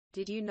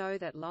Did you know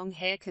that long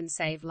hair can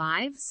save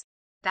lives?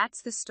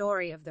 That's the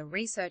story of the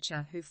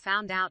researcher who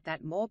found out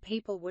that more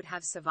people would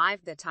have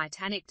survived the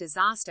Titanic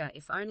disaster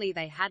if only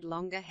they had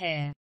longer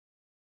hair.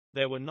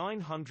 There were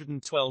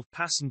 912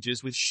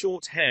 passengers with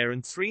short hair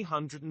and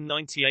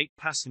 398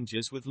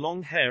 passengers with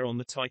long hair on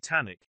the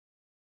Titanic.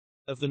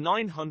 Of the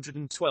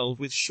 912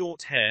 with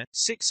short hair,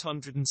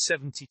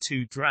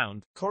 672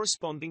 drowned,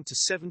 corresponding to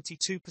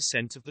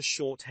 72% of the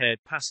short-haired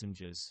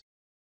passengers.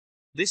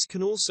 This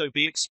can also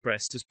be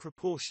expressed as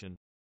proportion.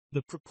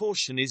 The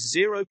proportion is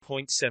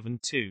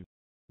 0.72.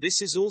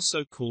 This is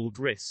also called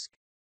risk.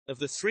 Of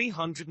the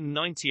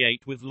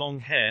 398 with long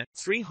hair,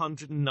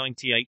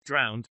 398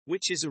 drowned,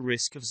 which is a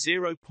risk of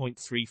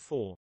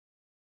 0.34.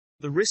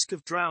 The risk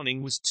of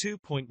drowning was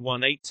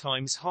 2.18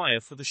 times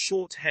higher for the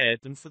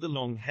short-haired than for the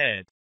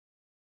long-haired.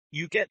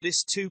 You get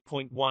this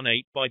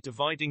 2.18 by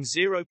dividing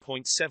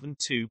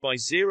 0.72 by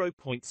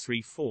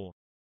 0.34.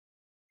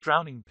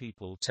 Drowning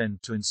people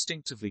tend to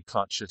instinctively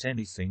clutch at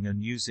anything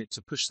and use it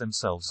to push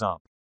themselves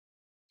up.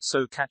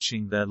 So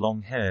catching their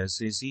long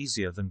hairs is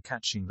easier than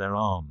catching their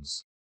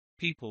arms.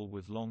 People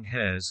with long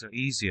hairs are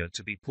easier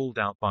to be pulled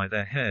out by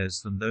their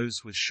hairs than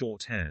those with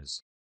short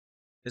hairs,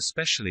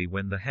 especially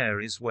when the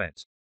hair is wet.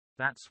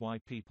 That's why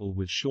people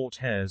with short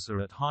hairs are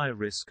at higher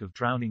risk of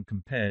drowning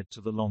compared to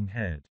the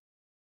long-haired.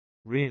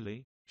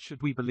 Really?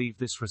 Should we believe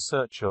this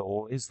researcher,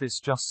 or is this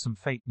just some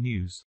fake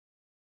news?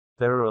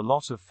 There are a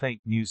lot of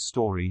fake news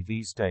story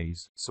these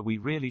days, so we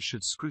really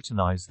should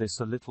scrutinize this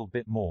a little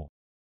bit more.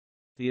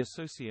 The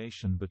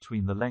association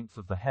between the length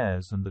of the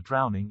hairs and the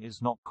drowning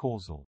is not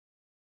causal.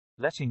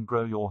 Letting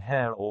grow your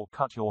hair or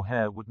cut your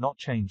hair would not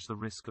change the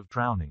risk of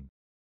drowning.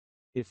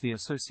 If the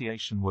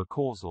association were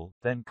causal,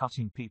 then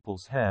cutting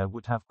people's hair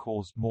would have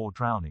caused more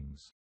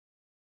drownings.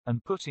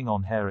 And putting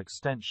on hair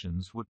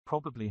extensions would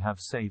probably have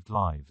saved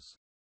lives.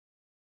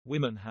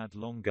 Women had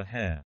longer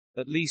hair,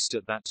 at least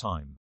at that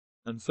time.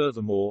 And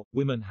furthermore,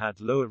 women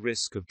had lower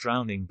risk of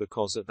drowning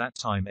because at that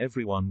time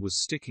everyone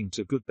was sticking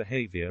to good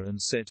behavior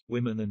and said,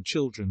 women and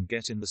children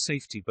get in the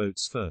safety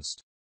boats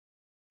first.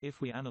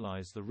 If we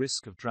analyze the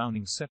risk of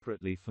drowning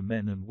separately for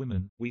men and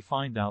women, we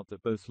find out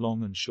that both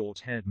long and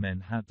short-haired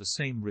men had the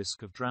same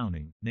risk of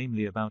drowning,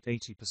 namely about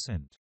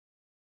 80%.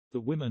 The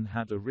women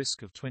had a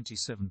risk of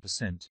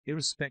 27%,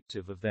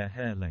 irrespective of their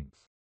hair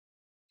length.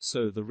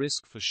 So the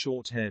risk for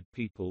short-haired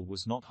people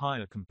was not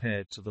higher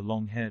compared to the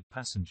long-haired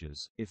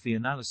passengers, if the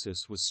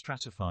analysis was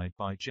stratified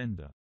by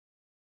gender.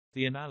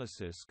 The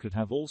analysis could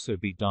have also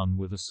been done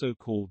with a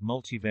so-called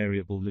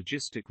multivariable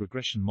logistic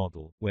regression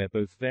model, where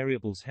both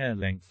variables hair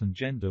length and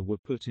gender were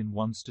put in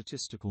one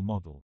statistical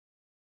model.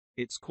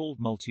 It's called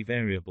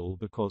multivariable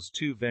because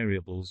two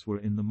variables were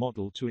in the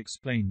model to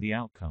explain the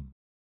outcome.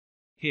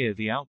 Here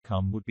the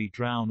outcome would be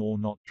drown or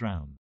not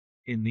drown.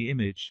 In the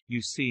image,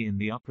 you see in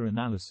the upper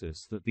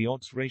analysis that the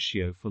odds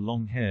ratio for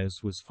long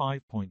hairs was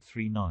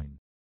 5.39.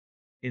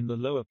 In the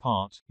lower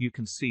part, you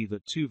can see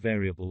that two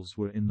variables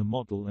were in the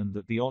model and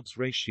that the odds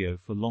ratio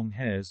for long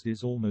hairs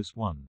is almost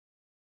 1.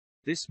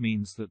 This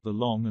means that the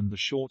long and the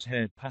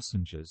short-haired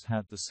passengers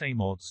had the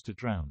same odds to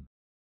drown.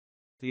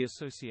 The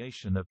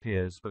association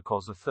appears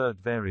because a third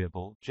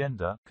variable,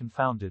 gender,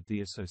 confounded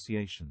the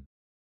association.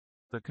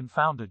 The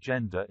confounder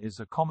gender is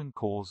a common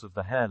cause of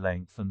the hair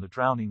length and the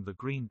drowning. The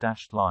green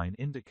dashed line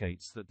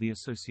indicates that the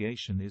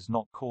association is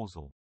not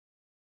causal.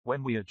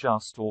 When we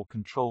adjust or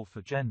control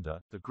for gender,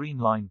 the green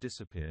line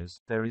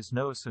disappears, there is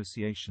no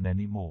association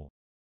anymore.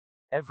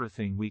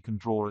 Everything we can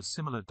draw a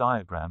similar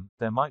diagram,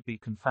 there might be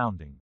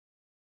confounding.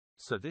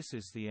 So this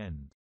is the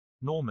end.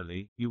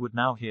 Normally, you would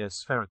now hear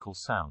spherical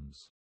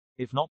sounds.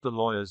 If not, the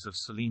lawyers of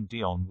Celine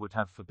Dion would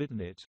have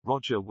forbidden it.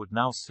 Roger would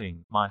now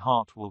sing, "My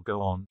Heart Will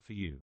Go On," for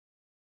you.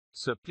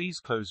 So please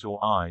close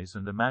your eyes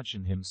and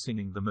imagine him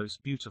singing the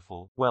most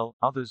beautiful, well,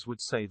 others would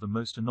say the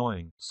most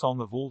annoying, song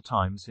of all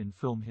times in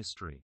film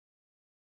history.